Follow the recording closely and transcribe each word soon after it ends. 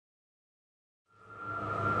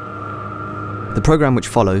The programme which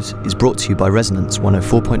follows is brought to you by Resonance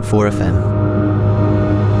 104.4 FM.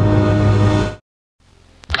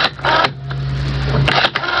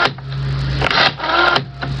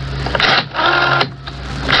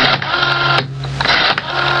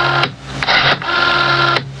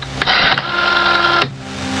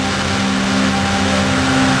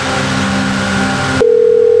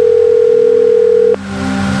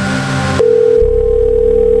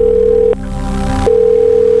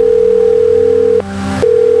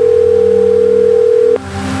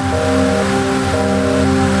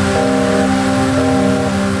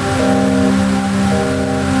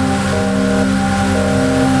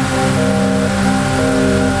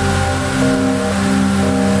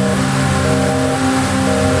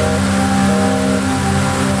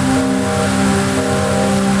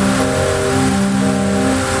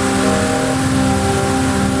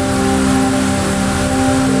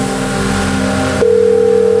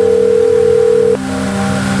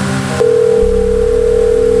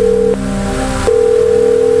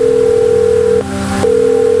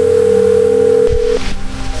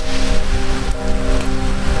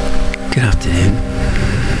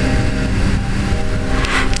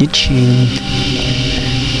 You're tuned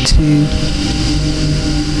to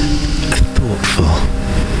a thoughtful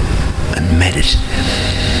and meditative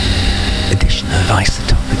edition of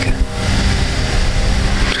Isotopica.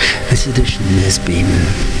 This edition has been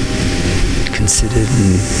considered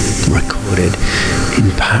and recorded in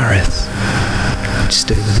Paris,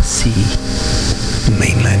 just over the sea, in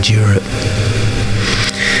mainland Europe.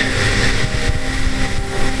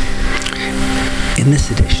 In this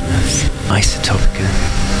edition of Isotopica,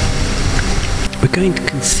 we're going to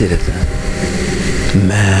consider the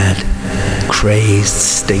mad, crazed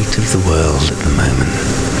state of the world at the moment,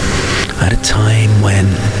 at a time when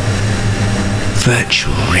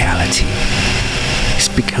virtual reality is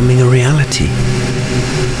becoming a reality.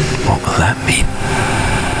 What will that mean?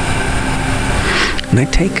 And I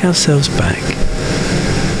take ourselves back.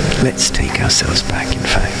 Let's take ourselves back, in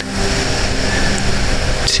fact,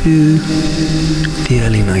 to the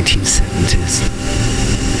early 1970s.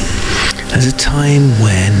 As a time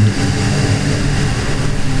when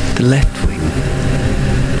the left wing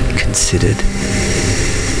considered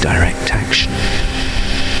direct action.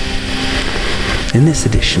 In this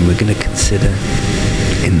edition, we're going to consider,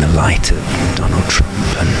 in the light of Donald Trump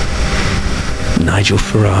and Nigel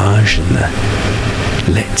Farage and the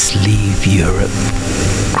Let's Leave Europe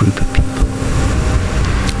group of people,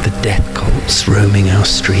 the death cults roaming our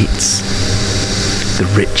streets, the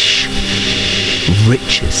richest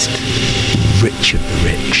rich of the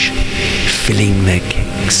rich, filling their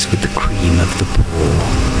cakes with the cream of the poor.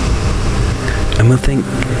 And we'll think,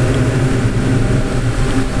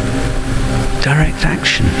 direct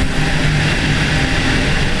action.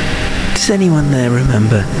 Does anyone there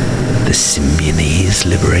remember the Symbionese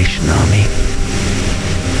Liberation Army?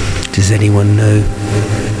 Does anyone know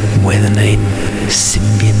where the name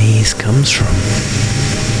Symbionese comes from?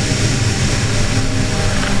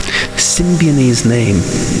 Symbionese name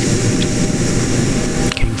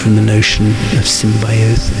came from the notion of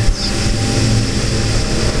symbiosis.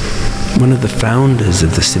 One of the founders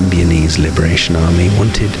of the Symbionese Liberation Army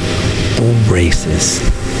wanted all races,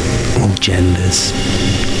 all genders,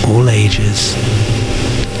 all ages,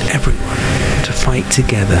 everyone to fight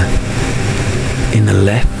together in a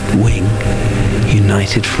left-wing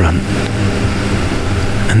united front,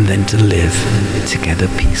 and then to live together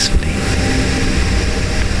peacefully.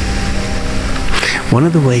 One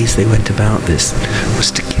of the ways they went about this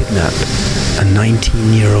was to kidnap a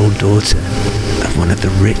 19-year-old daughter of one of the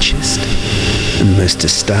richest and most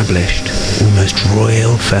established, almost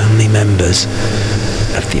royal family members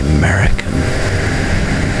of the American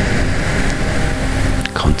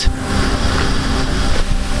continent.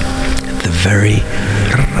 The very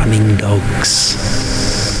running dogs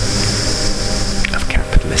of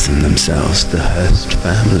capitalism themselves, the Hearst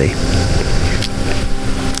family.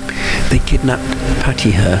 They kidnapped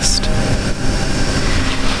Patty Hearst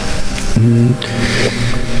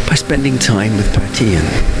by spending time with Patty and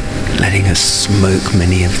letting her smoke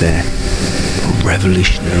many of their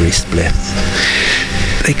revolutionary spliffs.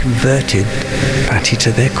 They converted Patty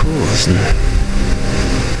to their cause, and,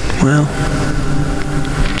 well,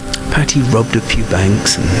 Patty robbed a few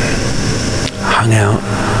banks and hung out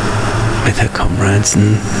with her comrades,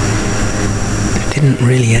 and it didn't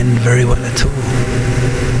really end very well at all.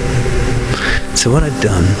 So what I've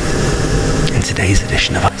done in today's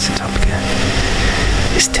edition of Isotopica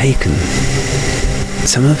is taken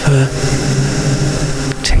some of her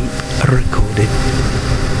tape-recorded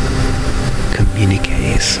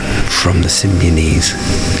communiques from the Symbionese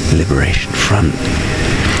Liberation Front.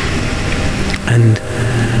 And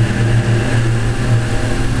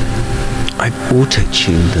I've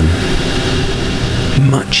auto-tuned them,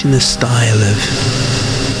 much in the style of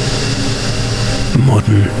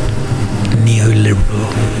modern neoliberal,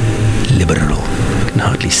 I can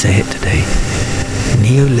hardly say it today,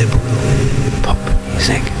 neoliberal pop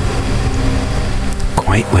music.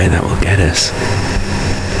 Quite where that will get us,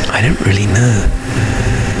 I don't really know.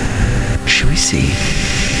 Shall we see?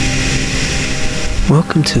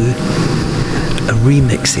 Welcome to a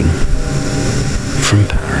remixing from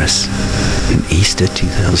Paris in Easter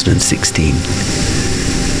 2016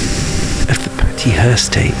 of the Patty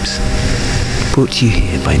Hearst tapes, brought to you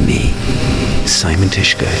here by me, Simon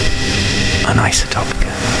Tishko, on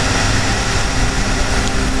Isotopica.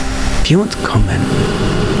 If you want to comment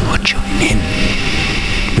or join in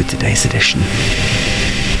with today's edition,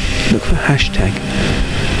 look for hashtag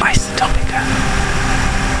Isotopica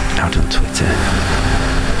out on Twitter,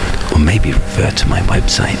 or maybe refer to my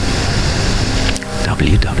website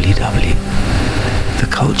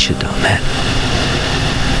www.theculture.net.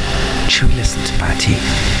 Should we listen to Patty?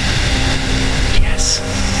 Yes,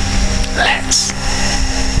 let's.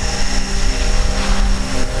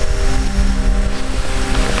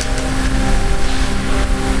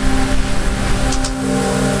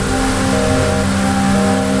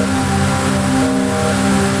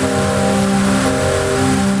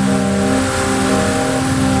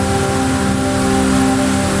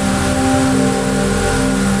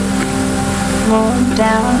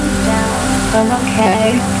 Down, I'm okay.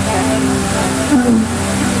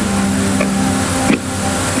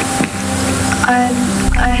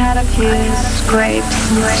 I had a few scrapes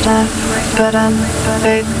and stuff, but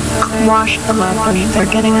they washed them up and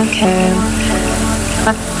they're getting okay.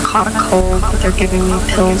 I've caught a cold, but they're giving me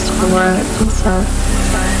pills for it, and so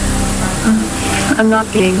I'm not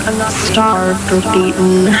starved or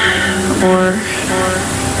beaten or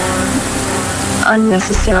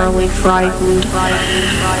unnecessarily frightened.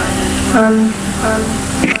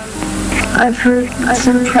 I've heard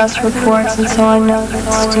some press reports, and so I know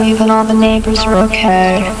that Steve and all the neighbors are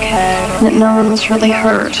okay, and that no one was really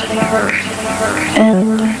hurt.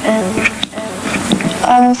 And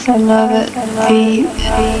I also know that the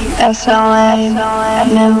SLA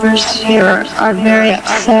members here are very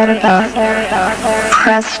upset about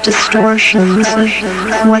press distortions of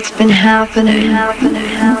what's been happening.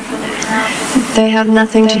 They have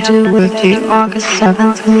nothing to do with the August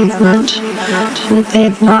 7th movement. They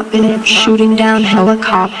have not been shooting down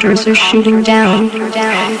helicopters or shooting down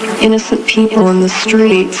innocent people in the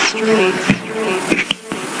streets.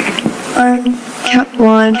 I'm kept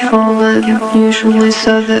blindfolded, usually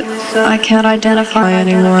so that I can't identify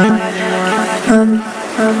anyone.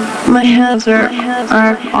 My hands are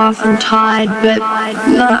often tied, but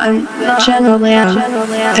generally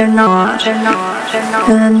they're not.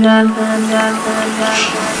 And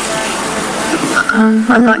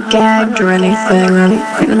I'm not gagged or anything,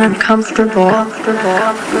 and I'm comfortable.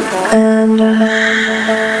 And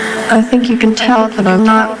I think you can tell that I'm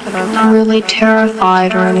not really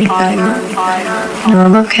terrified or anything.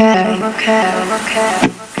 I'm okay.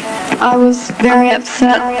 I was very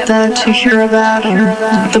upset to hear about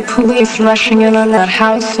the police rushing in on that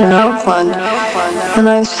house in Oakland, and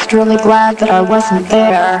I was just really glad that I wasn't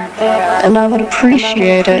there. And I would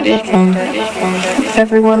appreciate it if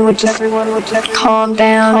everyone would just calm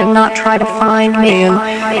down and not try to find me and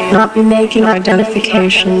not be making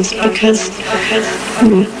identifications, because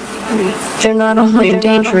they're not only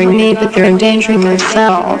endangering me, but they're endangering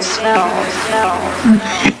themselves.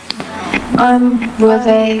 I'm with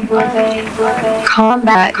a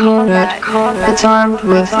combat unit that's armed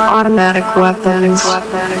with automatic weapons,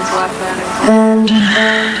 and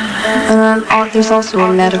there's also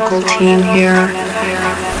a medical team here,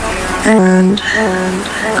 and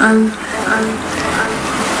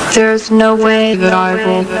there's no way that I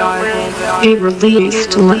will be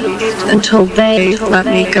released until they let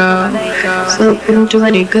me go. So it wouldn't do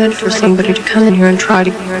any good for somebody to come in here and try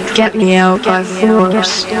to get me out by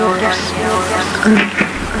force.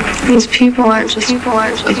 These people aren't just a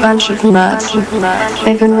bunch of nuts.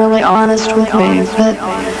 They've been really honest with me, but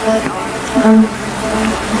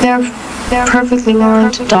they're perfectly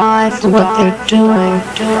willing to die for what they're doing.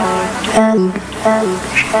 And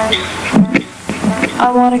I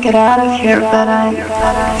want to get out of here, but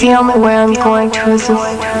the only way I'm going to is if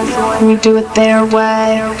we do it their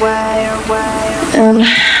way. And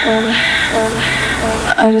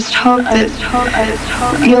I just hope that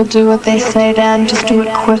you'll do what they say, Dad, and just do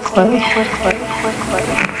it quickly.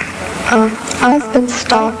 I've been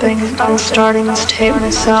stopping and starting this tape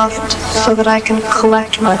myself so that I can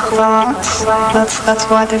collect my thoughts. That's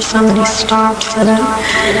why there's so many stops in it.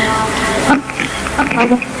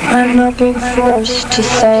 I'm not being forced to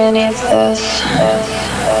say any of this.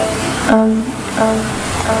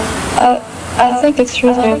 I think it's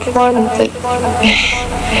really important that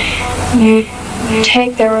you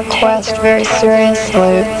take their request very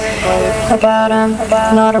seriously about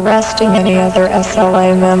not arresting any other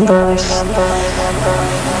SLA members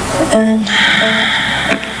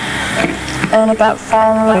and about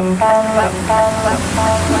following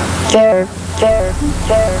their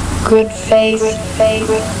good faith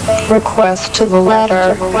request to the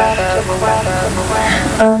letter.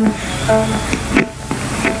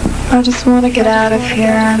 I just want to get out of here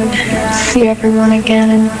and see everyone again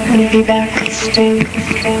and be back at the state.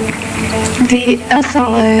 The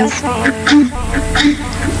SLA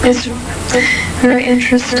is very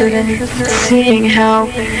interested in seeing how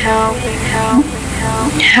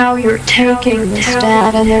you're taking this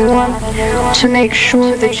data, and they want to make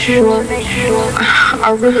sure that you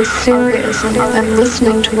are really serious and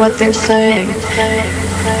listening to what they're saying.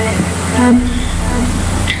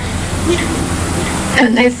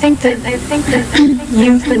 And they think that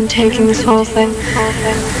you've been taking this whole thing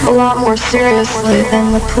a lot more seriously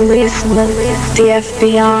than the police and the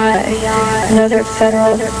FBI and other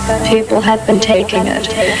federal people had been taking it.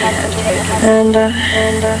 And it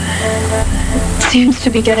seems to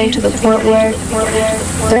be getting to the point where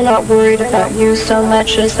they're not worried about you so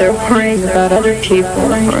much as they're worrying about other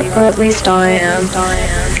people, or at least I am.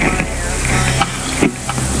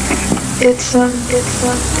 It's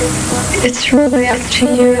really up to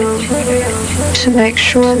you to make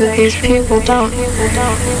sure that these people don't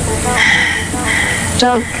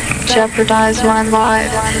jeopardize my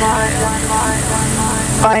life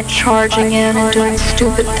by charging in and doing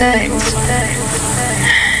stupid things.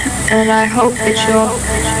 And I hope that you'll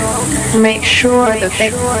make sure that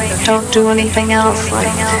they don't do anything else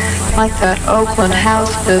like that Oakland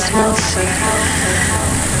house business.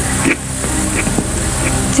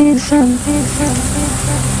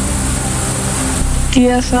 The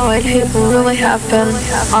SLA people really have been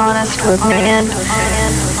honest with me, and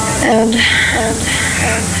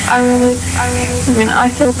I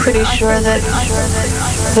feel pretty sure that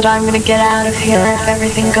I'm going to get out of here if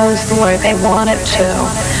everything goes the way they want it to.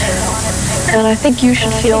 And I think you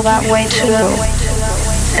should feel that way too.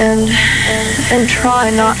 And try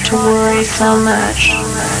not to worry so much.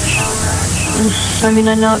 I mean,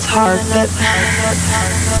 I know it's hard, but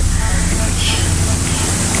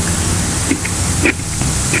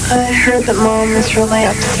I heard that Mom was really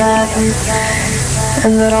upset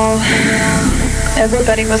and that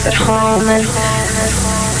everybody was at home,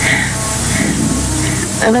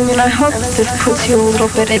 and I mean, I hope that this puts you a little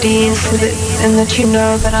bit at ease and that you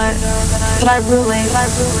know that I really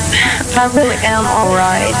am all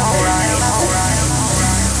right.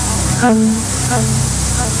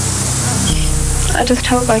 I just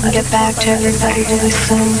hope I can get back to everybody really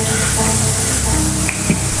soon.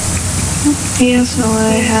 The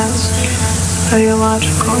SLA has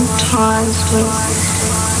ideological ties with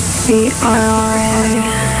the IRA,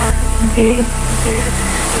 the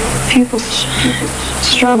people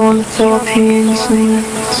struggle in the Philippines, and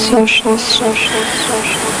socialist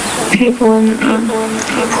people in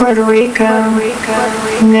Puerto Rico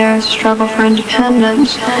and their struggle for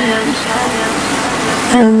independence.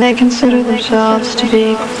 And they consider themselves to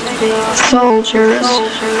be soldiers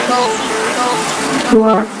who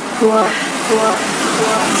are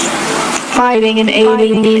fighting and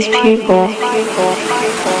aiding these people.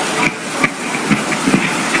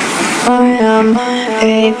 I am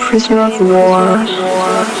a prisoner of war,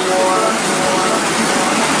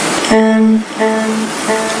 and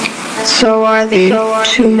so are the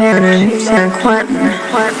two men in San Quentin.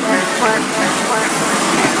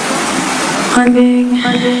 I'm being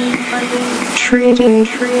treated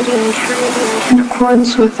in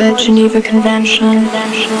accordance with the Geneva Convention.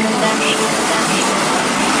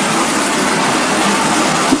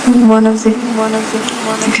 One of the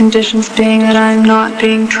conditions being that I'm not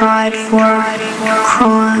being tried for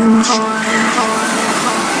crimes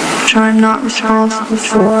which I'm not responsible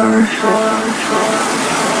for.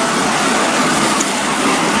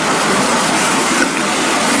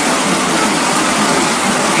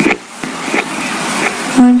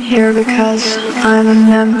 I'm here because I'm a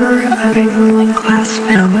member of a ruling class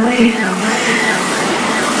family,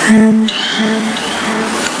 and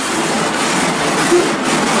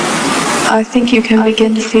I think you can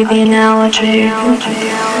begin to see the analogy.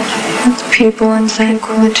 The people in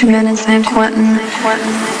the 2 men in San Quentin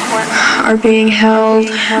are being held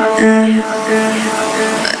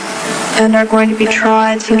and are going to be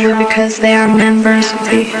tried simply because they are members of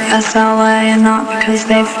the SLA and not because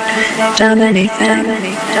they've done anything.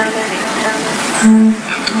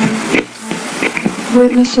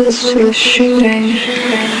 Witnesses to the shooting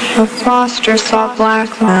of Foster saw black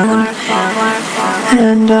men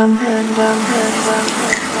and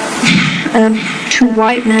 2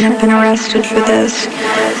 white men have been arrested for this.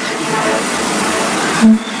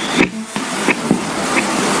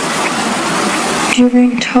 You're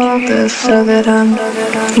being told this so that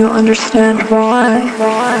you'll understand why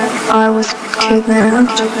I was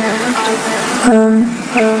kidnapped.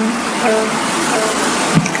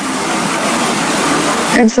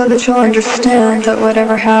 And so that you'll understand that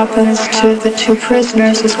whatever happens to the 2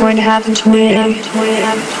 prisoners is going to happen to me.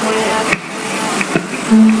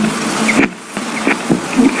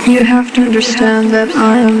 You have to understand that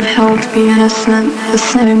I am held to be innocent the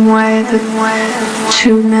same way that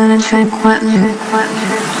 2 men in San Quentin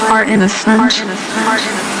are innocent.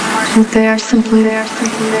 They are simply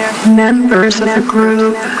members of the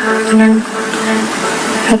group and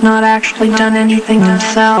had not actually done anything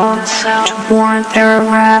themselves to warrant their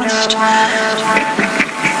arrest.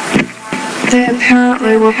 They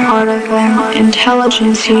apparently were part of an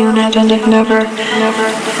intelligence unit and had never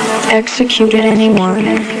executed anyone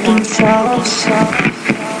themselves.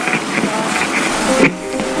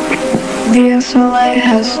 The SLA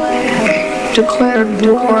has declared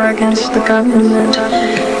war against the government,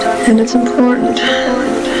 and it's important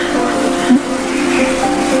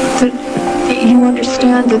that you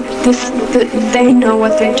understand that they know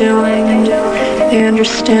what they're doing and they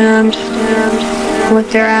understand what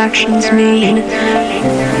their actions mean.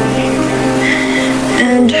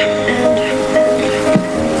 And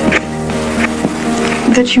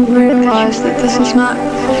that you realize that this is not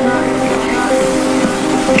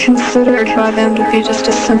considered by them to be just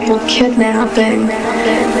a simple kidnapping.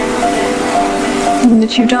 And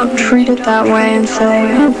that you don't treat it that way and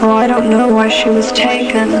say, oh, I don't know why she was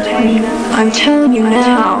taken. I'm telling you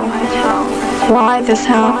now why this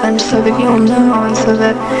happened so that you'll know and so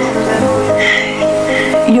that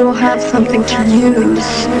you'll have something to use,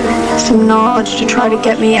 some knowledge to try to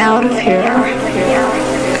get me out of here.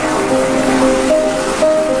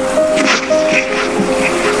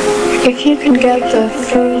 If you can get the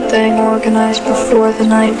food thing organized before the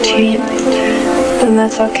 19th, then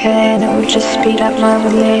that's okay, and it would just speed up my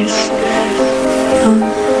release.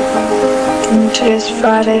 Today's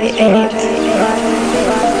Friday the 8th,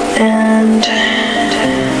 and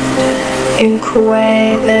in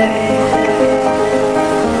Kuwait, the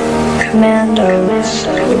commandos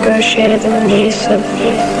negotiated the release of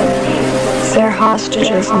their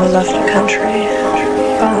hostages and they left the country.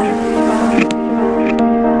 Bye.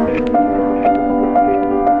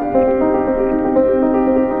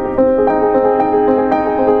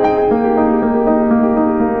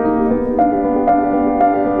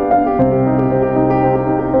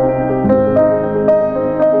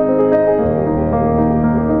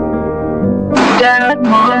 Dad,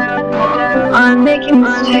 Mom, I'm making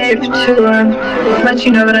this tape to let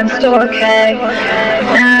you know that I'm still okay,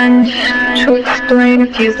 and to explain a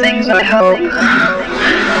few things, I hope.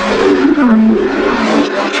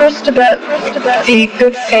 First about the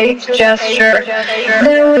good faith gesture,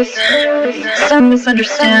 there was some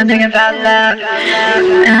misunderstanding about that,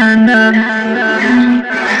 and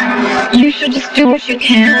you should just do what you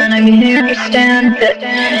can. I mean, they understand that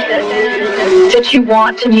you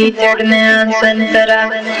want to meet their demands, and that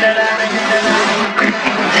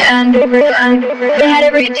they had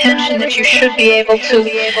every intention that you should be able to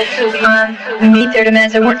meet their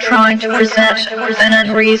demands. They weren't trying to present an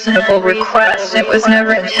unreasonable request. It was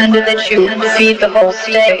never intended that you feed the whole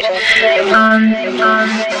state.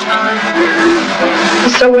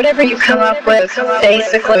 So whatever you come up with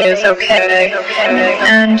basically is okay,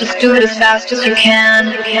 and just do it as fast as you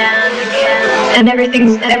can, and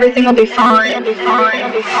everything will be fine.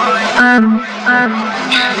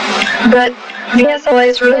 But the SLA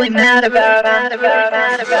is really mad about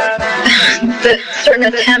the certain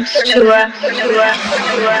attempts to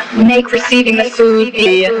make receiving the food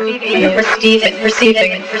be receiving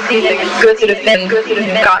goods that have been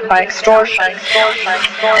gotten by extortion,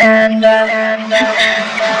 and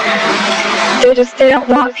they don't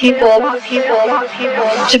want people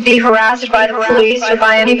to be harassed by the police or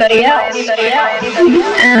by anybody else.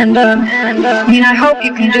 And I mean, I hope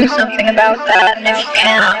you can do something about that, and if you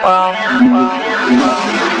can't, well,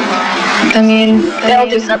 I mean, they'll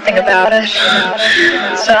do something about it.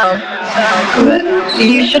 So, but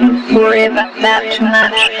you shouldn't worry about that too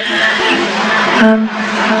much.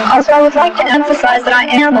 Also, I would like to emphasize that I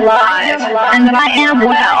am alive, and that I am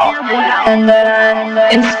well, and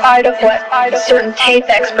that in spite of what certain tape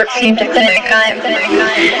experts seem to think,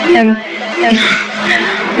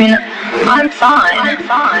 I'm fine,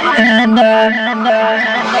 and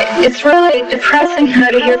it's really depressing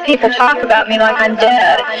to hear people talk about me like I'm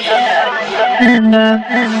dead, and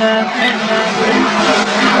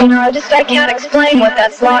I can't explain what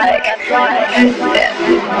that's like.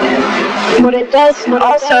 What it does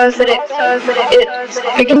also is that it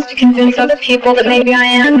begins to convince other people that maybe I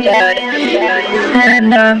am dead,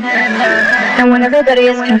 and when everybody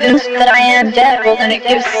is convinced that I am dead, well then it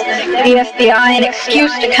gives the FBI an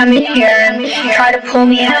excuse to come in here and try to pull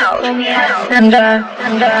me out. And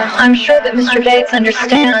I'm sure that Mr. Bates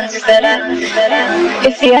understands that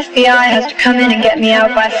if the FBI has to come in and get me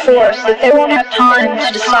out by force, that they won't have time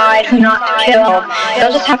to decide who not to kill.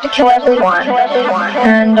 They'll just have to kill everyone.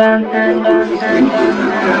 And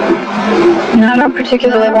I don't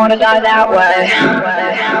particularly want to die that way.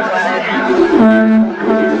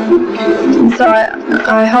 So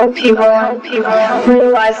I hope he will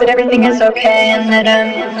realize that everything is okay, and that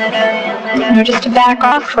just to back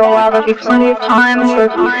off for a while. There'll be plenty of time for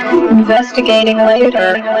investigating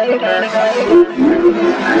later.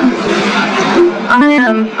 I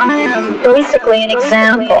am basically an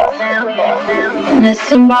example, and a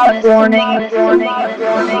symbolic warning,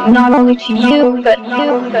 not only to you, but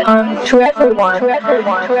to everyone, that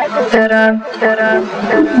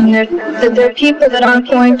there are people that aren't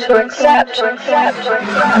going to accept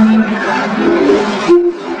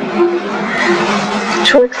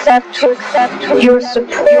your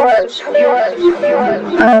support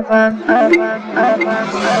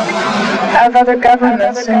of other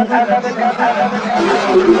governments that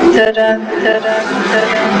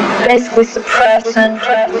basically suppress and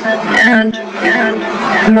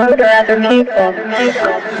murder other people.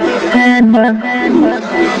 And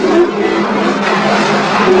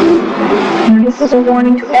this is a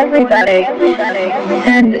warning to everybody,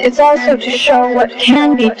 and it's also to show what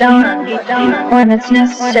can be done when it's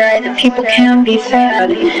necessary, that people can be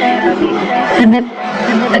fed, and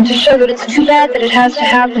to show that it's too bad that it has to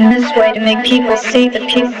happen this way, to make people see that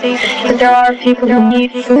there are people who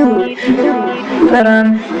need food, but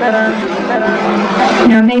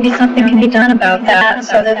maybe something can be done about that,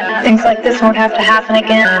 so that things like this won't have to happen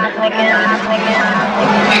again.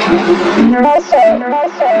 And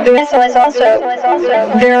the SL is also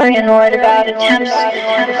very annoyed about attempts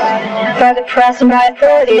by the press and by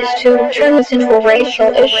authorities to turn this into a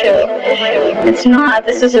racial issue. It's not.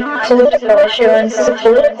 This is a political issue, and this is a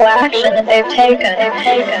political action that they've taken.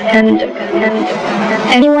 And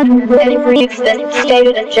anyone who really reads the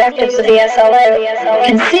stated objectives of the SLA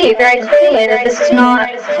can see very clearly that this is not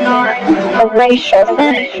a racial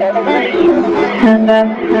thing. And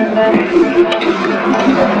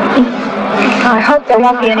I hope there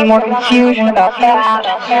won't be any more confusion about that.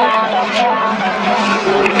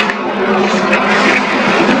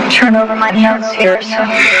 Turn over my notes here. So.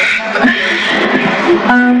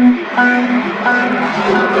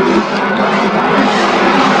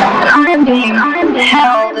 I am being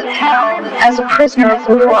held as a prisoner of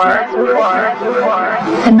war,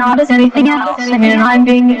 and not as anything else. I mean, I'm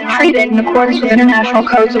being treated in accordance with international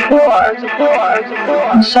codes of war.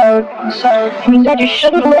 And so, you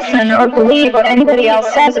shouldn't listen or believe what anybody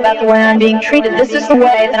else says about the way I'm being treated. This is the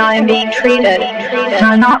way that I am being treated, and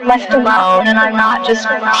I'm not left alone, and I'm not just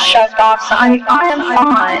shoved off. So I am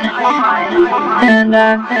fine, and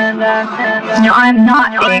I'm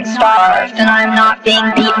not being starved, and I'm not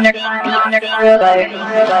being beaten really.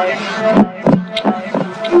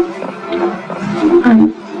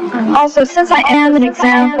 Also, since I am an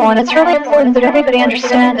example, and it's really important that everybody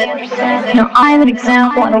understand that, I am an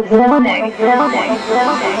example and a warning.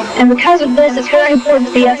 And because of this, it's very important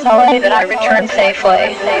to the SLA that I return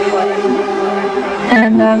safely.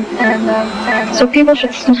 And so people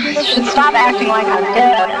should stop acting like I'm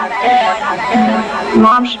dead.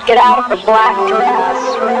 Mom should get out of her black dress.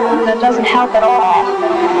 That doesn't help at all.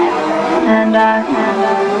 And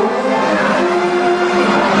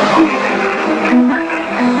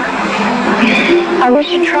I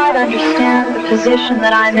wish you'd try to understand the position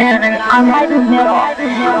that I'm in, and I'm right in the middle,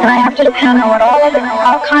 and I have to depend on what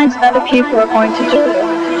all kinds of other people are going to do,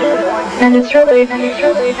 and it's really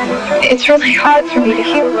hard for me to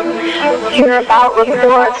hear about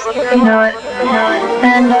reports, and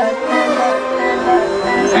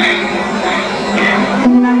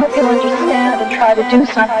I hope you'll understand and try to do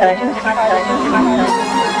something.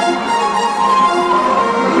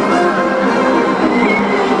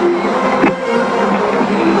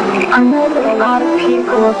 I know that a lot of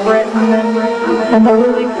people have written and they're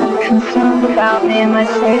really concerned about me and my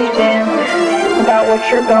safety and about what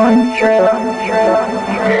you're going through.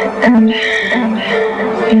 And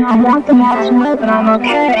I want them all to know that I'm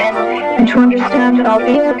okay and to understand that I'll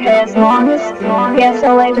be okay as long as the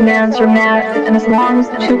SLA demands are met and as long as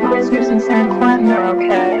the two prisoners in San Quentin are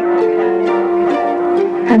okay.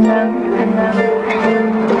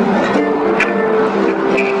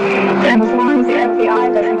 And as long as the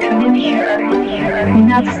FBI doesn't come in here, I mean,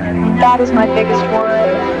 that is my biggest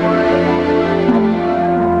worry.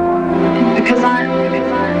 Because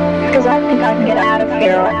I think I can get out of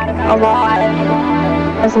here alive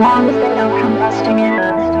as long as they don't come busting in.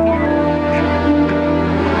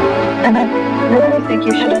 And I really think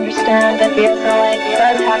you should understand that the SLA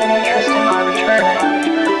does have an interest in my return.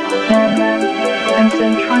 And so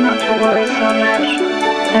try not to worry so much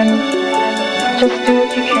and just do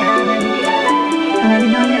what you can and I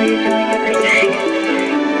know you're doing everything.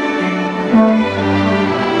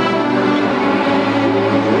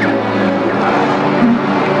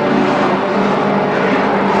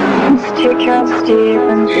 Just take care of Steve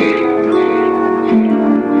and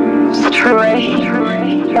just hooray.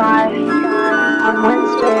 Bye. On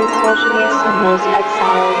Wednesday, Solzhenitsyn was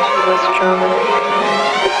exiled to West Germany.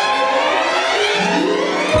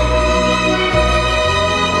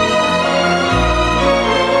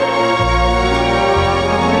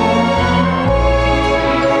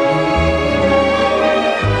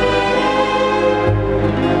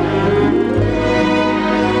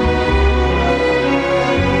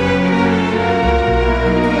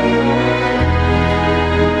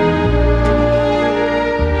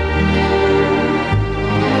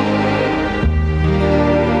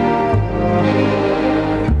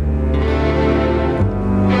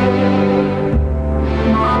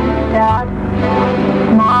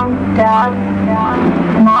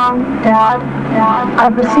 Dad,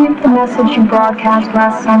 I've received the message you broadcast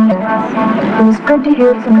last Sunday. It was good to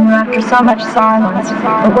hear from you after so much silence,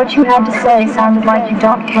 but what you had to say sounded like you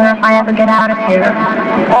don't care if I ever get out of here.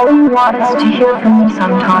 All you want is to hear from me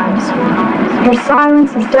sometimes. Your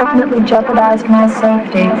silence has definitely jeopardized my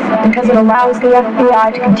safety because it allows the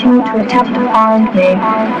FBI to continue to attempt to find me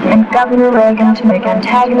and Governor Reagan to make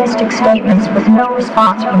antagonistic statements with no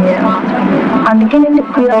response from you. I'm beginning to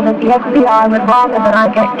feel that the FBI would rather that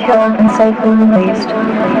I get killed than safely released.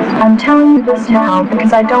 I'm telling you this now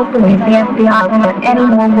because I don't believe the FBI will let any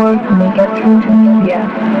more word from me get through to the media.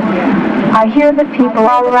 I hear that people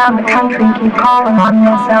all around the country keep calling on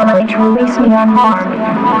the SLA to release me unharmed,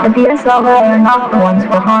 but the SLA are not the ones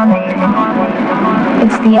who are harming me.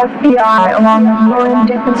 It's the FBI, along with your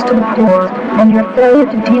indifference to the poor and your failure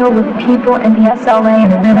to deal with the people and the SLA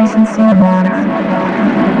in a really sincere manner.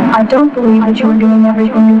 I don't believe that you are doing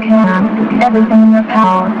everything you can, everything in your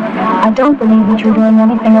power. I don't believe that you're doing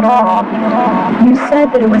anything at all. You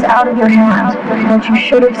said that it was out of your hands, but you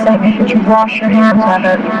should have said that you'd wash your hands of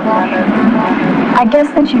it. I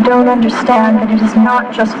guess that you don't understand that it is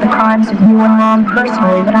not just the crimes of you and Mom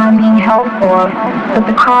personally that I'm being held for, but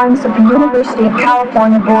the crimes of the University of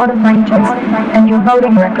California Board of Regents and your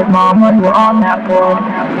voting record, Mom, when you were on that board,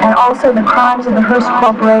 and also the crimes of the Hearst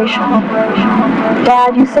Corporation.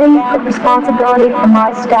 Dad, you say you put responsibility for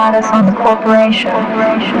my status on the corporation,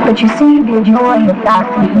 but you seem to be ignoring the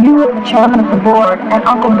fact that you are the chairman of the board and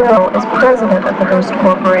Uncle Bill is president of the Hearst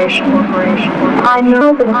Corporation. I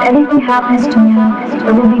know that if anything happens to me,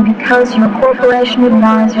 it will be because your corporation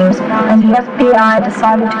advisors and the FBI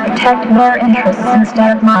decided to protect their interests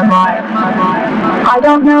instead of my life. I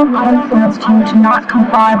don't know who influenced you to not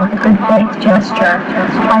comply with a good faith gesture.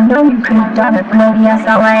 I know you could have done it the way the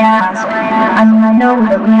SLA asked. I mean, I know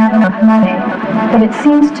that we have enough money, but it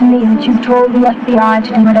seems to me that you've told the FBI to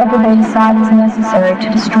do whatever they decide is necessary to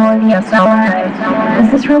destroy the SLA.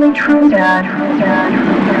 Is this really true, Dad?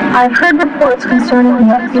 I've heard reports concerning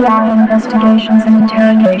the FBI investigations and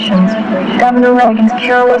interrogations, Governor Reagan's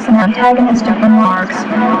careless and antagonistic remarks,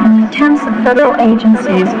 and the attempts of federal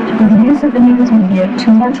agencies with the use of the news media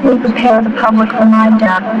to mentally prepare the public for my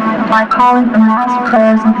death by calling for mass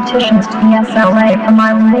prayers and petitions to the SLA for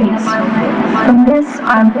my release. From this,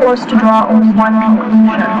 I am forced to draw only one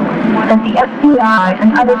conclusion, that the FBI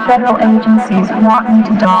and other federal agencies want me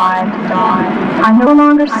to die. I no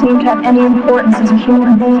longer seem to have any importance as a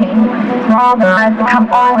human being. Rather, I've become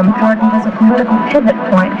all important as a political pivot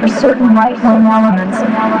point for certain right-wing elements,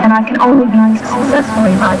 and I can only be used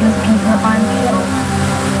successfully by these people if I'm killed.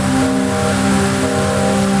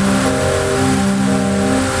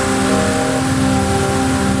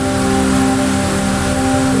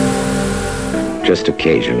 just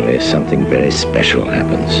occasionally, something very special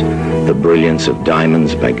happens. The Brilliance of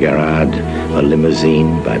Diamonds by Gerard, A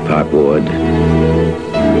Limousine by Park Ward,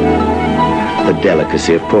 The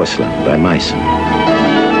Delicacy of Porcelain by Meissen.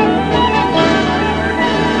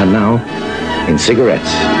 And now, in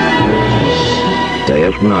cigarettes, the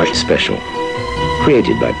Elton Arch Special,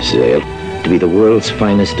 created by Sale to be the world's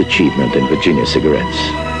finest achievement in Virginia cigarettes.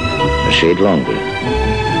 A shade longer,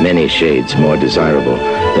 many shades more desirable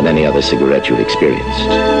than any other cigarette you've experienced.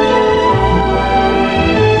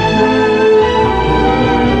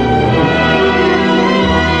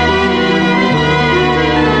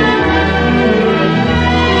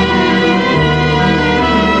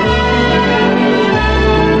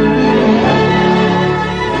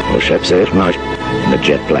 Chef said not in the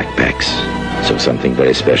jet black packs. So something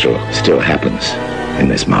very special still happens in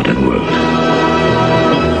this modern world.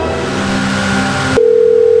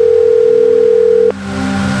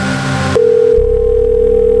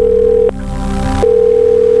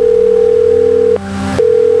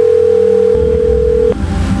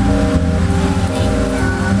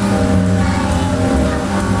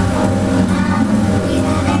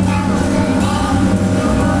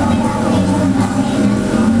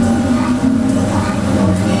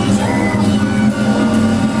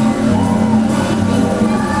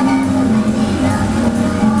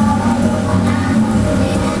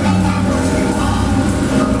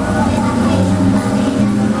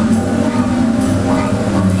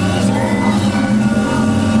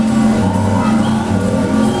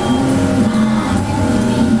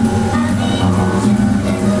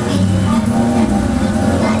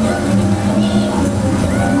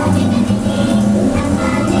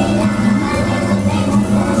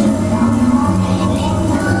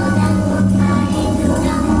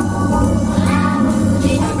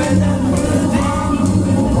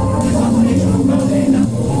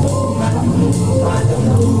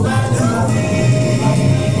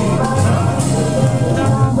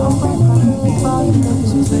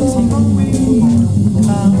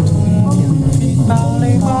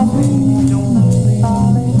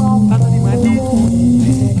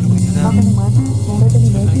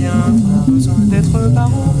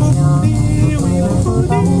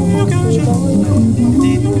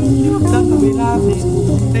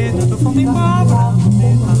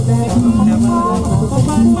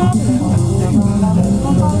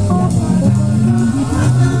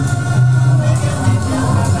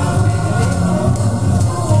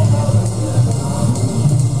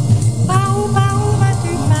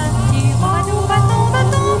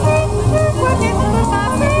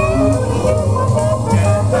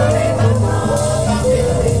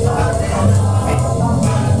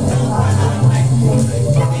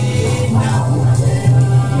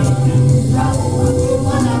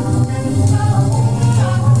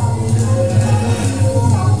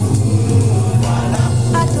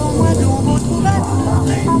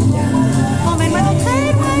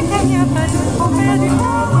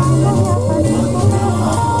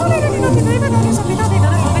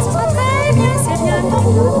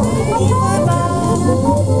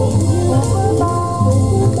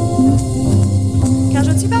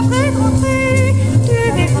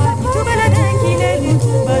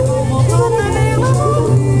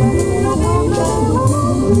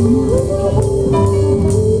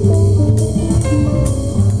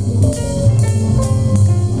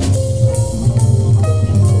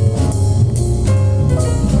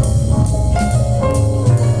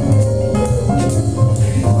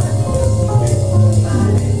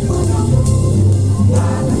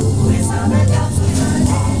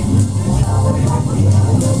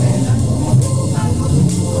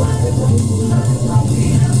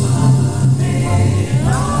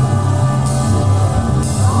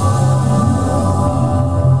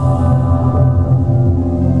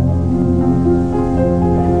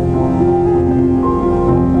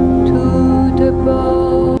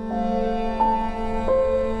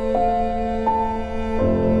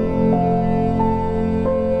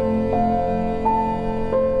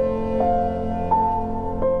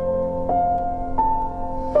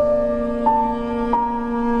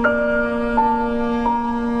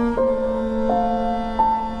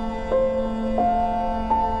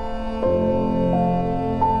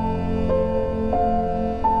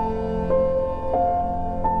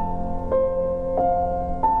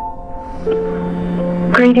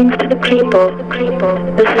 Greetings to the people.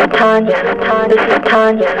 This is Tanya. This is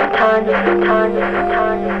Tanya.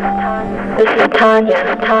 This is Tanya.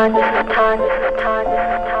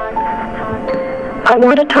 I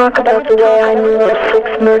want to talk about the way I knew my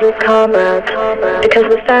 6 murdered comrades, because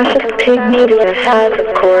the fascist pig media has,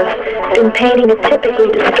 of course, been painting a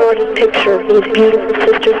typically distorted picture of these beautiful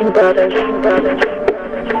sisters and brothers.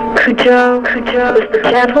 Cujo was the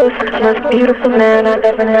gentlest, most beautiful man I've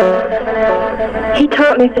ever known. He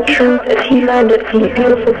taught me the truth as he learned it from the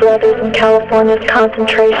beautiful brothers in California's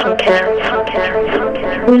concentration camps.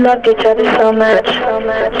 We loved each other so much,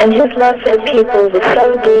 and his love for the people was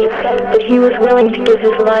so deep that he was willing to give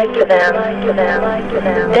his life to them.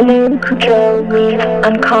 The name Cujo means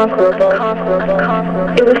unconquerable.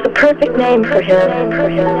 It was the perfect name for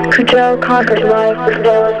him. Cujo conquered life as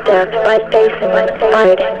well as death by facing and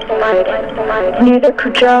fighting. Neither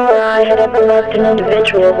Cujo or I had ever loved an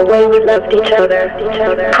individual the way we loved each other,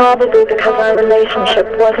 probably because our relationship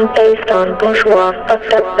wasn't based on bourgeois,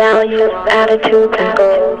 fucked-up values, attitudes, and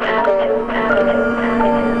goals.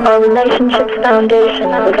 Our relationship's foundation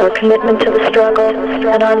was our commitment to the struggle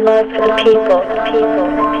and our love for the people.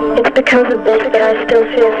 It's because of this that I still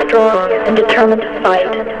feel strong and determined to fight.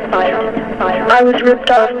 I was ripped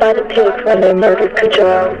off by the pigs when they murdered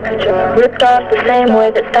Cujo. Ripped off the same way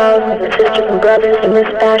that thousands of sisters and brothers in this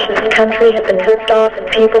fascist country have been ripped off of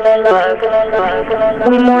people they love.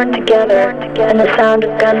 We mourn together, and the sound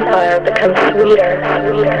of gunfire becomes sweeter.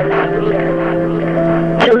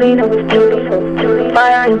 Jelena was beautiful,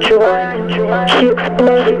 fire and joy. She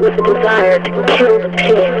exploded with a desire to kill the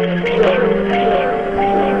pig.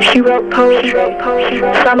 She wrote poetry,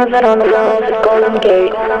 some of it on the walls at Golden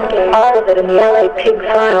Gate, all of it in the LA Pig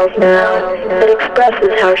Files now, that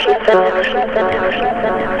expresses how she felt.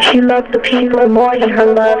 She loved the people more than her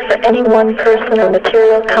love for any one person or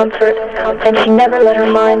material comfort, and she never let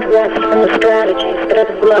her mind rest from the strategies that are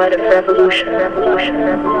the blood of revolution.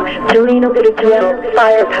 Jelena would have yelled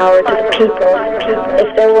firepower to the people if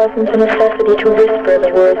there wasn't a necessity to whisper the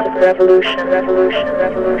words of revolution.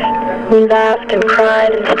 We laughed and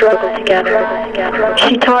cried and struggled together.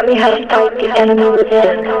 She taught me how to fight the enemy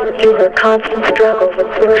within through her constant struggle with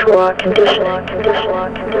bourgeois conditioning.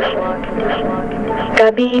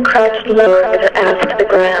 Gabi crouched lower with her ass to the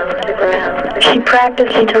ground. She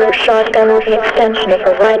practiced until her shotgun was an extension of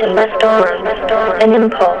her right and left arm, an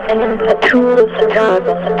impulse, a tool of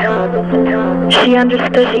survival. She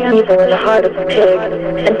understood the evil in the heart of the pig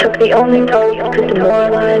and took the only road that could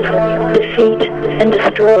demoralize, defeat, and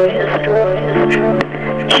destroy him.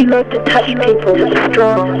 She loved to touch people with a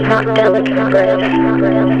strong, not delicate embrace.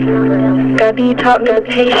 Gabi taught me the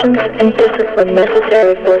patience and discipline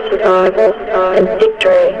necessary for survival and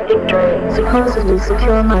victory. Supposedly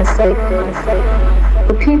secure my safety.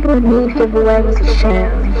 The people in need give away was a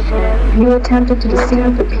sham. You attempted to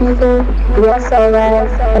deceive the people, the SRA,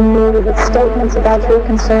 and me with statements about your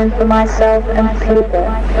concern for myself and the people.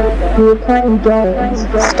 You were playing games,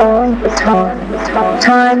 stalling for time.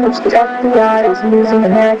 Time which the FBI was using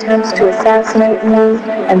in their attempts to assassinate me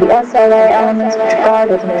and the SRA elements which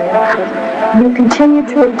guarded me. You continued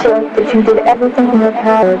to report that you did everything in your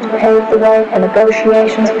power to pave the way for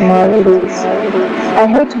negotiations for my release. I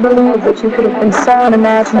hate to believe that you could have been so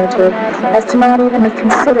unimaginative as to not even have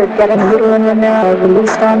considered getting Little and Romero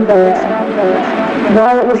released on bail.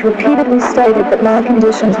 While it was repeatedly stated that my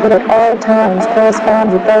conditions would at all times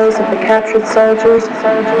correspond with those of the captured soldiers,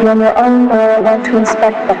 when your own lawyer went to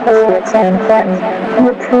inspect the hole at San Quentin,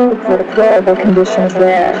 you approved the deplorable conditions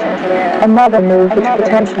there. Another move which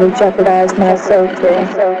potentially jeopardized my safety.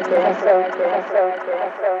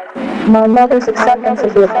 My mother's acceptance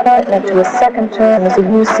of the appointment to a second term as a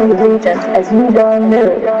UC regent, as you well knew,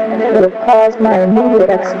 would have caused my immediate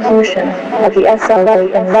execution of the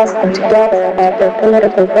SLA in less than together about their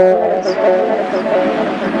political goals.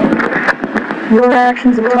 Your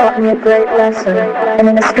actions have taught me a great lesson, and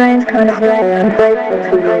in a strange kind of way I'm grateful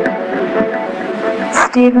to you.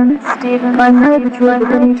 Stephen, I know that you are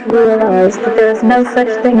beginning to realize that there is no such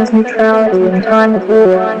thing as neutrality in time of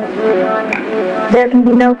war. There can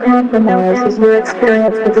be no compromise, as your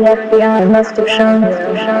experience with the FBI must have shown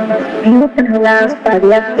you. You have been harassed by the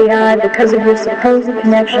FBI because of your supposed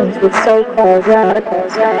connections with so-called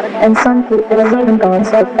radicals, and some people have even gone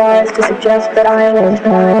so far as to suggest that I arranged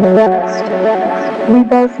my own arrest. We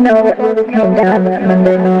both know what really came down that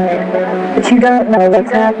Monday night, but you don't know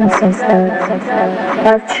what's happened since then.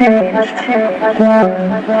 I've changed, grown.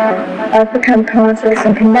 I've become conscious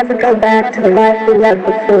and can never go back to the life we led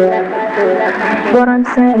before. What I'm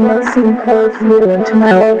saying may seem cold to you and to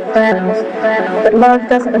my old friends, but love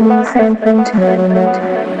doesn't mean the same thing to me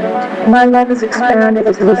anymore. My love has expanded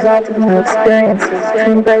as a result of my experiences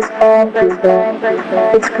to embrace all people.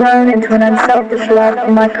 It's grown into an unselfish love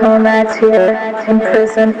for my comrades here, in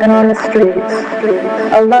prison, and on the streets.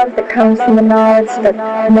 A love that comes from the knowledge that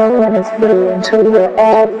no one is free until we are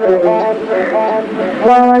all free.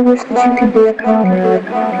 While I wish that you could be a comrade,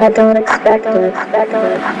 I don't expect it.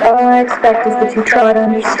 All I expect is that you try to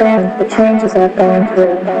understand the changes I've gone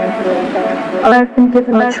through. I've been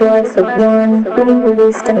given the choice of one, being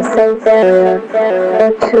released in a safe area,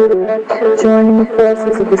 or two, joining the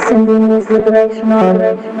forces of the Symbionese Liberation Army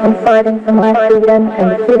and fighting for my freedom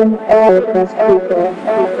and the freedom of all oppressed people.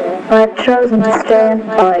 I've chosen to stay and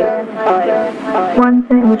fight. One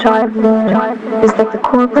thing which I've learned is that the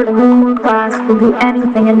corporate ruling class will do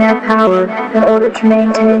anything in their power in order to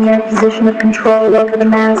maintain their position of control over the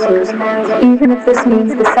masses, even if this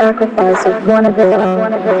means the sacrifice of one of their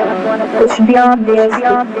own. It should be obvious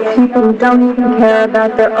that people who don't even care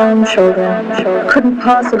about their own children couldn't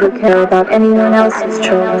possibly care about anyone else's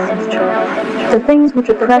children. The things which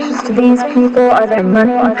are precious to these people are their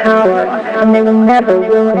money and power, and they will never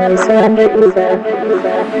willingly surrender either.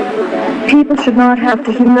 People should not have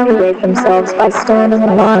to humiliate themselves by standing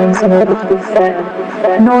in lines in order to be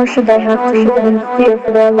fed, nor should they have to live in fear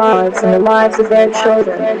for their lives and the lives of their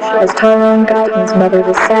children, as Tyrone Guyton's mother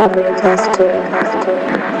will sadly attest to.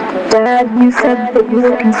 Dad, you said that you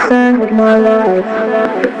were concerned with my life,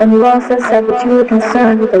 and you also said that you were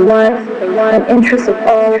concerned with the life and interests of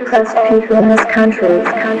all oppressed people in this country,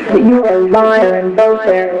 that you are a liar in both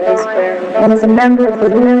areas. And as a member of the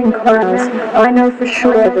ruling class, I know for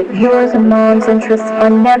sure that yours and Mom's interests are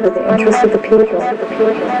never the interests of the people.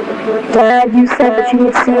 Dad, you said that you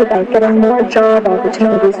would see about getting more job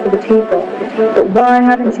opportunities for the people, but why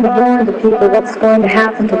haven't you warned the people what's going to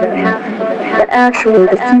happen to them? That actually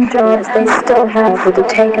the few jobs they still have will be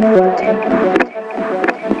taken away.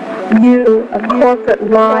 You, a corporate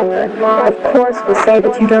liar, of course will say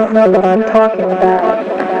that you don't know what I'm talking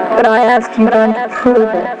about. But I ask you then to prove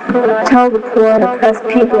it. Tell the poor and oppressed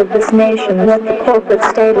people of this nation what the corporate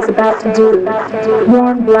state is about to do.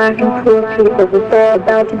 Warn black and poor people that they're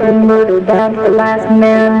about to be murdered down to the last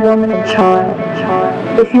man, woman, and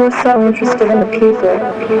child. If you're so interested in the people,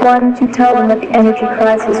 why don't you tell them what the energy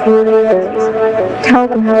crisis really is? Tell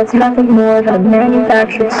them how it's nothing more than a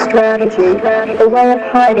manufactured strategy, a way of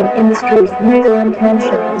hiding industry's real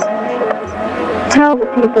intentions. Tell the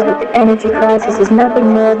people that the energy crisis is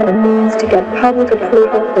nothing more than a means to get public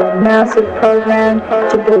approval for a massive program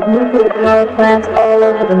to build nuclear power plants all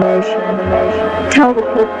over the nation. Tell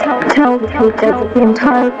the people that the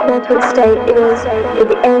entire corporate state is, with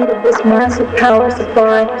the aid of this massive power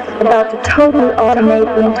supply, about to totally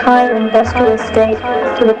automate the entire industrial state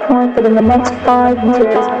to the point that in the next 5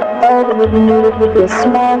 years, all that will be needed will be a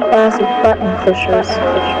small class of button pushers.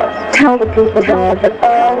 Tell the people, Dad, that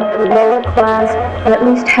all of the lower class and at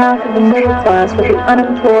least half of the middle class will be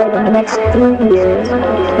unemployed in the next 3 years,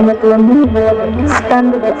 and that the removal of the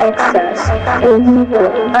expendable excess, the removal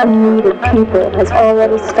of unneeded people has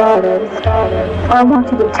already started. I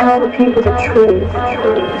want you to tell the people the truth.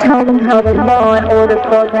 Tell them how the law and order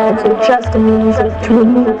programs are just a means to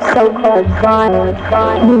remove so-called violent,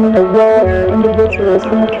 meaning the rare individuals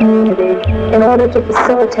from the community, in order to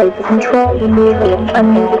facilitate the controlled removal of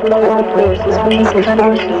unneeded local forces from these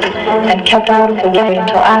forces, and kept out of the way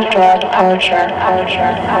until after our departure.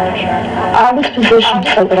 I was positioned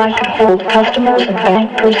so that I could hold customers and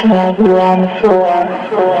bank personnel who were on the floor.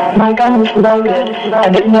 My gun was loaded,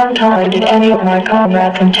 and at no time did any of my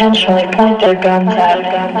comrades intentionally point their guns at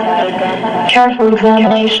me. Careful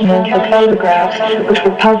examination of the photographs, which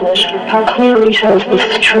were published, clearly shows this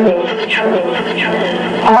is true.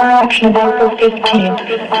 Our action of April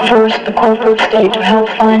 15th forced the corporate state to help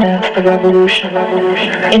finance the revolution.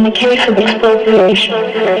 In the case of expropriation,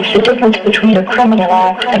 the difference between a criminal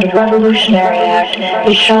act and a revolutionary act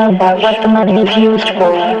is shown by what the money is used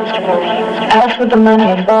for. As with the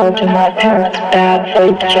money involved in my parents' bad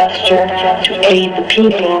faith gesture to aid the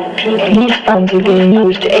people, these funds are being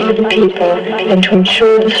used to aid the people and to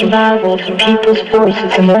ensure the survival of the people's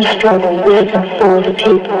forces in their struggle with and for the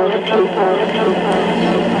people.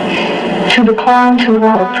 To the clowns who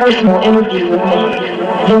want a personal interview with me,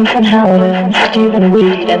 Vincent Hallinan, Stephen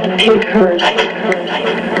Weed, and the Pig Hearst,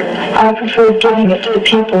 I prefer giving it to the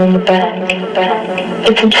people in the bank.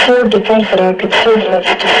 It's absurd to think that I could surface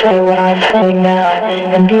to say what I'm saying now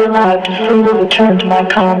and be allowed to freely return to my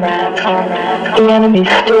comrades. The enemy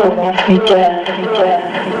still wants me dead.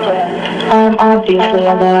 I'm obviously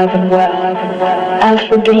alive and well. As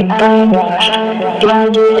for being brainwashed, the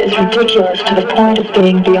idea is ridiculous to the point of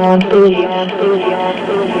being beyond belief.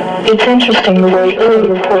 It's interesting the way early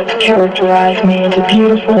reports characterize me as a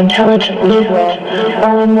beautiful, intelligent Negro,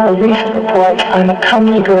 while in more recent reports I'm a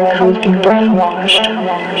comely girl who has been brainwashed.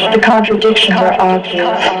 The contradictions are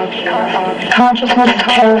obvious. Consciousness is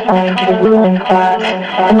terrifying to the ruling class,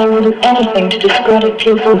 and they will do anything to discredit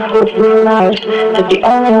people who have realized that the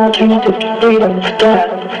only alternative to freedom is death,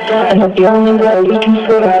 and that the only way we can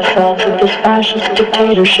free ourselves of this fascist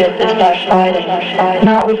dictatorship is by fighting,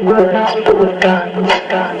 not with words, but with guns.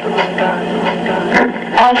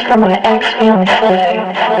 As for my ex-fiancé,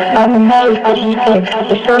 I'm amazed that he thinks that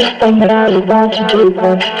the first thing that I would want to do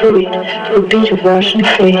once freed would be to rush and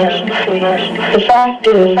see him. The fact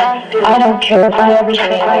is, I don't care if I ever see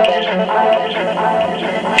him again.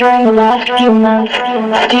 During the last few months,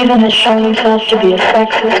 Stephen has shown himself to be a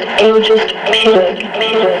sexist, ageist pig.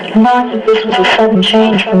 Not that this was a sudden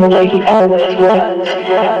change from the way he always was.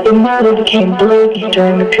 It merely became blatant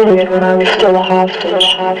during the period when I was still a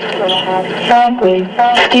hostage. Frankly,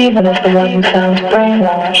 Stephen is the one who sounds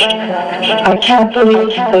brainwashed. I can't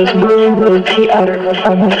believe that those really words he uttered were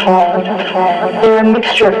from his heart. They're a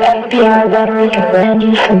mixture of FBI rhetoric and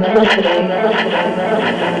randy simplicity.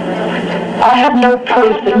 I have no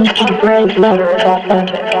proof that Mr. DeGray's letter is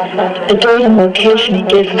authentic. The date and location he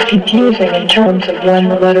gives is confusing in terms of when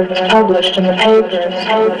the letter was published in the papers.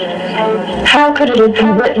 How could it have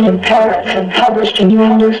been written in Paris and published in your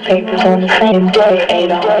newspapers on the same day,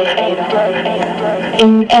 Adolf?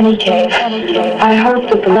 In any case, I hope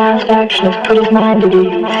that the last action has put his mind at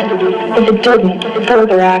ease. If it didn't,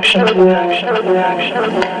 further actions will.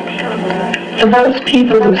 For those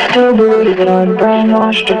people who still believe that I'm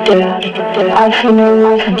brainwashed or dead, I see no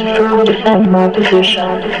reason to further defend my position.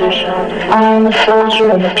 I am a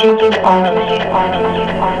soldier in the People's Army.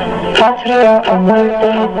 Patria o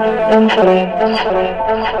muerte,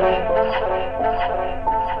 venceremos.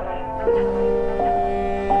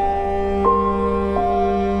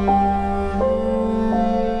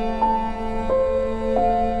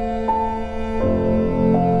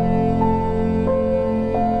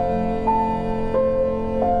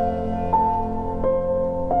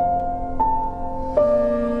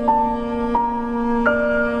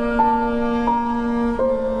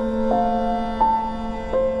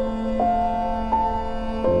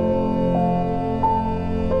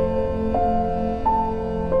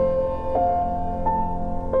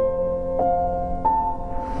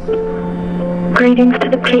 Greetings to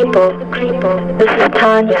the people. This is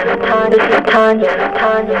Tanya. This is Tanya.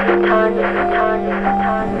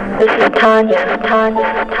 This is Tanya.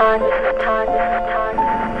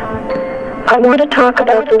 I want to talk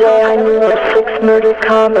about the way I knew my 6 murdered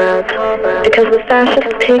comrades, because the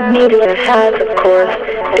fascist pig media has, of course,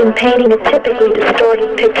 been painting a typically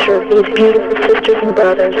distorted picture of these beautiful sisters and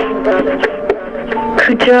brothers.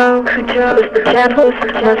 Cujo was the gentlest,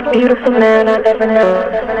 most beautiful man I've ever known.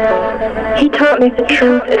 He taught me the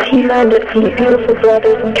truth as he learned it from the beautiful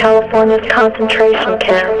brothers in California's concentration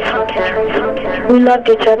camps. We loved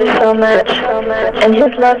each other so much, and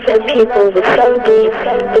his love for the people was so deep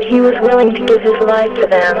that he was willing to give his life to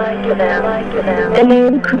them. The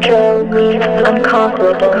name Cujo means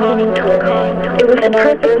unconquerable, meaning to a. It was the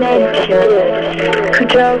perfect name she did.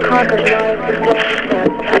 Cujo conquered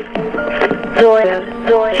life. Zoya,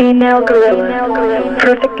 female gorilla,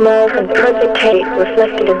 perfect love and perfect hate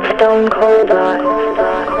reflected in stone-cold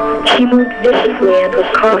eyes. She moved viciously and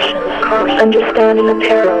with caution, understanding the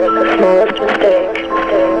peril of the smallest mistake.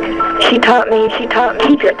 She taught me,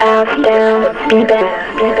 keep your ass down and be bad.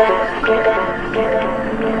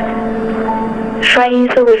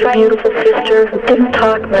 Faiza was a beautiful sister who didn't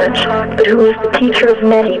talk much, but who was the teacher of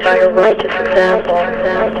many by her righteous example.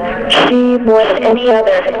 She, more than any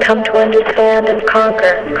other, had come to understand and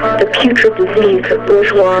conquer the putrid disease of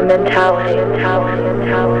bourgeois mentality.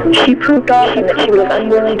 She proved often that she was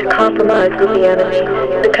unwilling to compromise with the enemy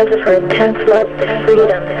because of her intense love for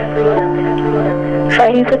freedom.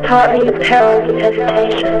 Faiza taught me the perils of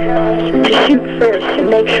hesitation, to shoot first and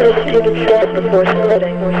make sure the pig is dead before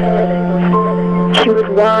splitting. She was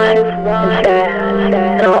wise and sad,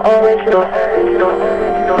 and I'll always love her.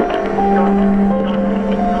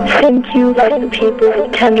 Thank you, like the people,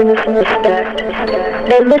 with tenderness and respect.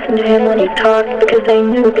 They listened to him when he talked because they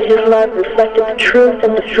knew that his love reflected the truth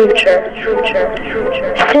and the future.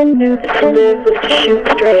 Sin knew that to live was to shoot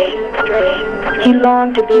straight. He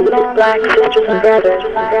longed to be with his black sisters and brothers,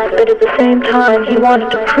 but at the same time he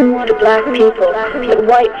wanted to prove to black people that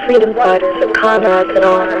white freedom fighters are comrades in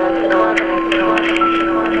arms.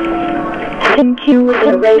 Sin-Q was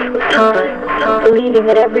in a race with time, believing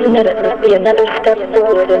that every minute must be another step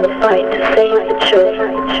forward in the fight to save the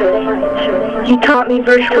children. He taught me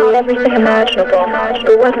virtually everything imaginable,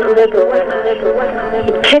 but wasn't liberal enough.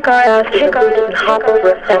 He'd kick our asses if we didn't hop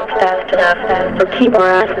over a fence fast enough, or keep our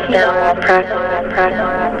asses down while practicing.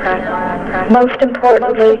 Most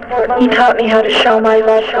importantly, he taught me how to show my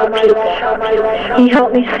love for people. He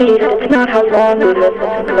helped me see that it's not how long we live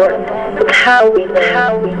that's important, it's how we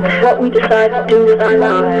live, what we decide to do with our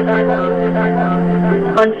lives.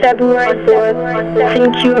 On February 4th,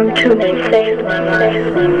 Sin-Q Mtume saved my life.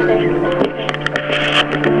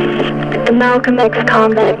 The Malcolm X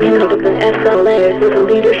combat unit of the SLA was a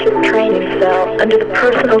leadership training cell under the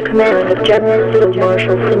personal command of General Field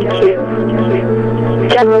Marshal Sin-Q.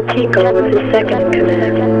 General Tico was his second in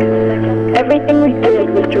command. Everything we did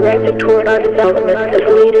was directed toward our development as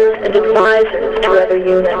leaders and advisors to other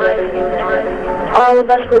units. All of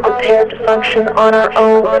us were prepared to function on our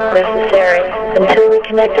own if necessary until we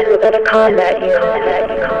connected with other combat units.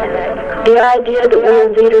 The idea that we are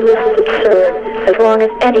leaderless is absurd as long as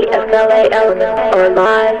any FLA elements are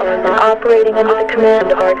alive and operating under the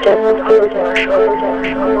command of our General Field Marshal.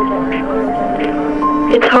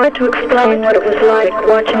 It's hard to explain what it was like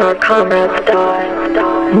watching our comrades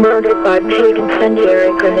die, murdered by pig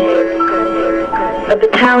incendiary grenades. A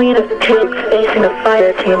battalion of pigs facing a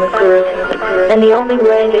fire team of guerrillas, and the only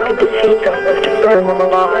way they could defeat them was to burn them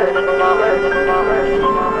alive.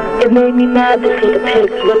 It made me mad to see the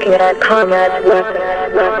pigs looking at our comrades' weapons,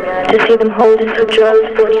 to see them holding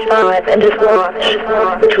Cujo's 45 and his watch,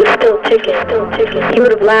 which was still ticking. He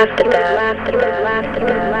would have laughed at that.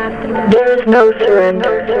 There is no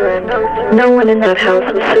surrender. No one in that house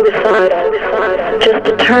was suicidal, just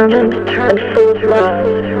determined and full of love.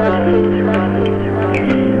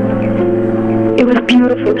 It was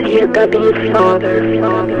beautiful to hear Gabi's father.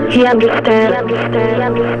 He understands.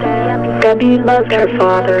 Gabi loved her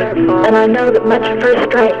father, and I know that much of her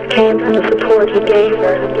strength came from the support he gave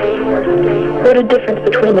her. What a difference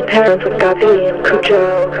between the parents of Gabi and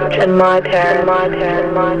Cujo and my parents.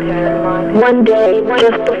 One day,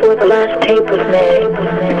 just before the last tape was made,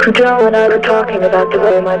 Cujo and I were talking about the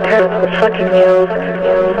way my parents were fucking me over.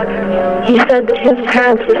 He said that his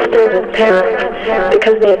parents were still his parents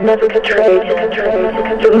because they had never betrayed him.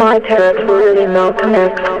 But my parents were really Malcolm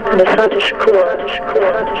X and Assata Shakur.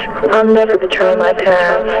 I'll never betray my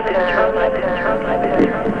parents.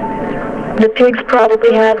 The pigs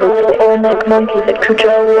probably had the little Olmec monkey that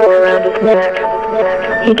Cujo wore around his neck.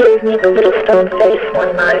 He gave me the little stone face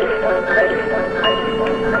one night.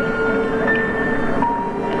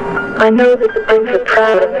 I know that the pigs are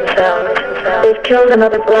proud of themselves. They've killed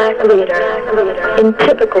another black leader. In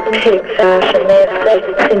typical pig fashion, they have said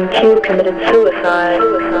that Sin-Q committed suicide.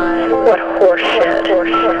 What horseshit.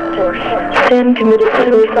 Sin committed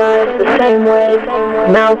suicide the same way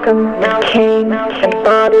Malcolm and King and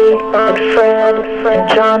Bobby and Fred and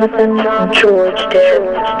Jonathan and George did.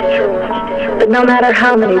 But no matter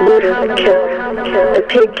how many leaders are killed, the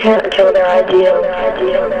pig can't kill their ideals.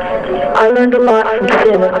 I learned a lot from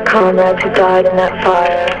Sin and the comrades who died in that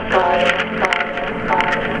fire.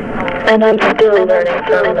 And I'm still learning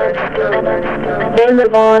from them. They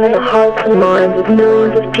live on in the hearts and minds of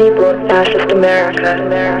millions of people in fascist America.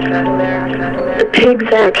 The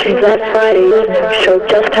pigs' actions that Friday evening showed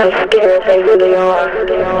just how scared they really are.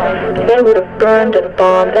 They would have burned and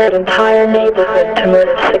bombed that entire neighborhood to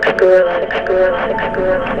murder 6 guerrillas.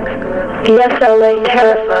 The SLA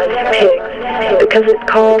terrifies pigs because it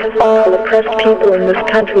calls all oppressed people in this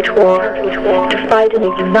country to arms, to fight in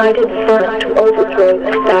a united front to overthrow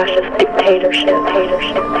this fascist dictatorship.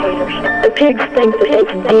 The pigs think that they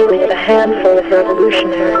can deal with a handful of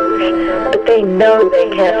revolutionaries, but they know they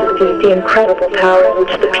can't defeat the incredible power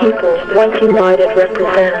which the people, once united,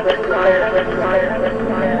 represent.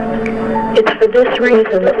 It's for this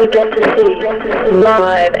reason that we get to see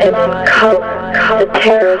live and in color the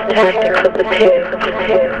terrorist tactics of the pigs.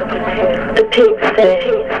 The pigs say,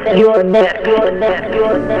 "You're next."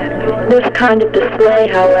 This kind of display,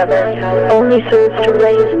 however, only serves to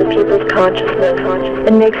raise the people's consciousness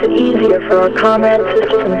and makes it easier for our comrades,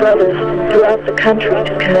 sisters, and brothers throughout the country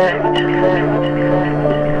to connect.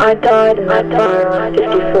 I died in that fire on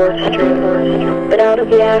 54th Street, but out of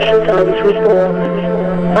the ashes I was reborn.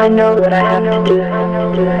 I know what I have to do.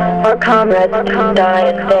 Our comrades didn't die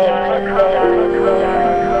in vain.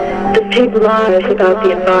 The pig lies about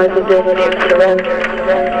the advisability of surrender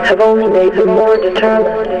have only made me more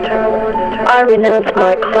determined. I renounced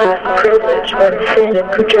my class privilege when Sin and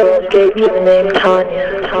Cujo gave me the name Tanya.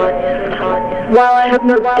 While I have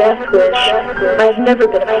no death wish, I have never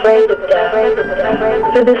been afraid of death.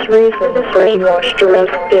 For this reason, the brainwashed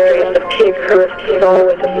Jurassic theory of the pig hearse has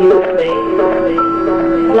always amused me.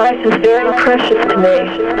 Life is very precious to me,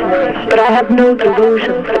 but I have no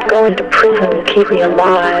delusions that going to prison will keep me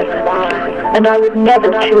alive. And I would never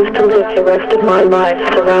choose to live the rest of my life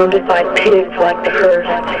surrounded by pigs like the hearse.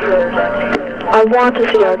 I want to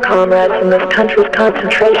see our comrades in this country's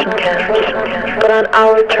concentration camps, but on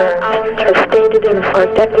our terms, as stated in our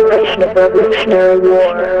Declaration of Revolutionary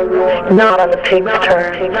War, not on the pigs'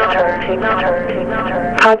 terms.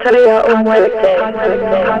 Patria o muerte,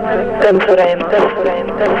 venceremos.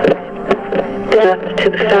 Death to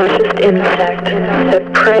the fascist insect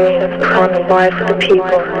that preys upon the life of the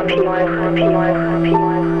people.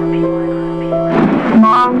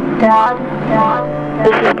 Mom, Dad,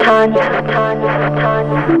 This is Tanya.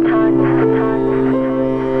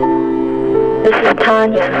 This is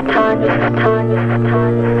Tanya.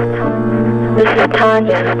 This is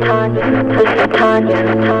Tanya. This is Tanya.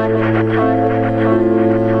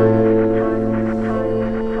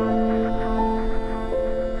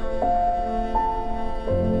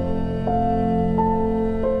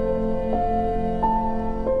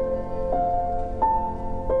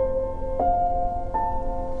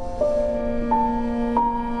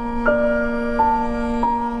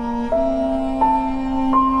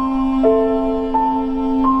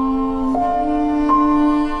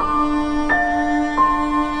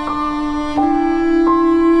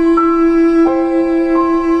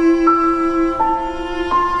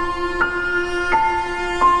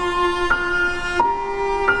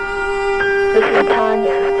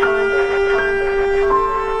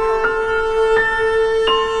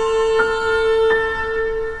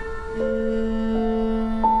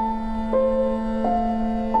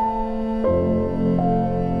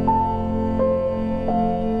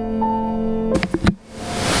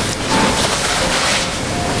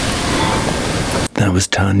 That was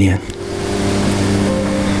Tanya.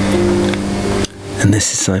 And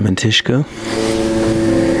this is Simon Tyszko.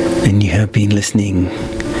 And you have been listening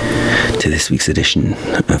to this week's edition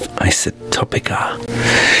of Isotopica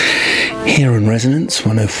here on Resonance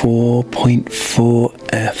 104.4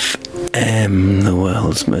 FM, the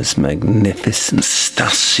world's most magnificent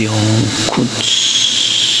station.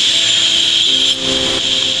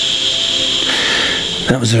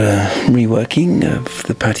 That was a reworking of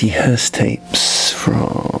the Patty Hearst tapes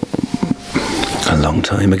from a long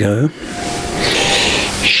time ago.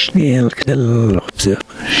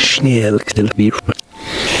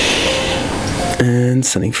 And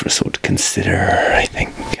something for us all to consider, I think.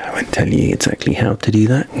 I won't tell you exactly how to do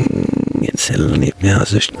that.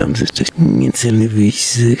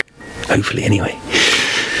 Hopefully, anyway.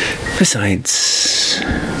 Besides,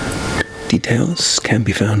 details can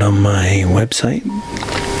be found on my website,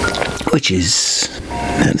 which is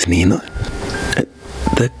at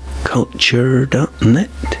theculture.net.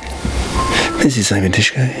 This is Simon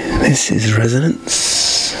Tyszko. This is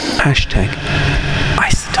Resonance. Hashtag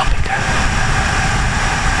Isotopica.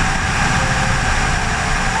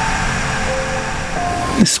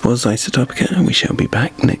 This was Isotopica. We shall be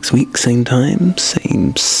back next week, same time,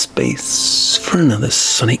 same space, for another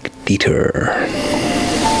sonic detour.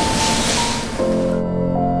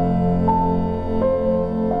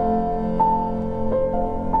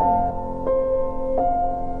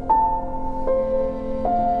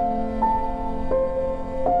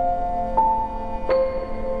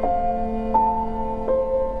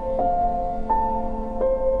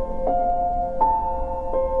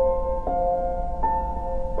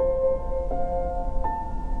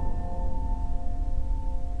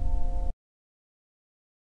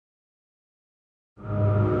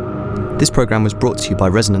 This programme was brought to you by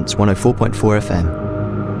Resonance 104.4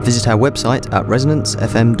 FM. Visit our website at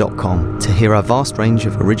resonancefm.com to hear our vast range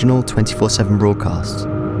of original 24/7 broadcasts.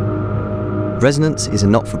 Resonance is a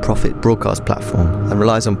not-for-profit broadcast platform and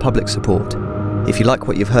relies on public support. If you like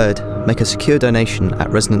what you've heard, make a secure donation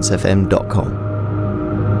at resonancefm.com.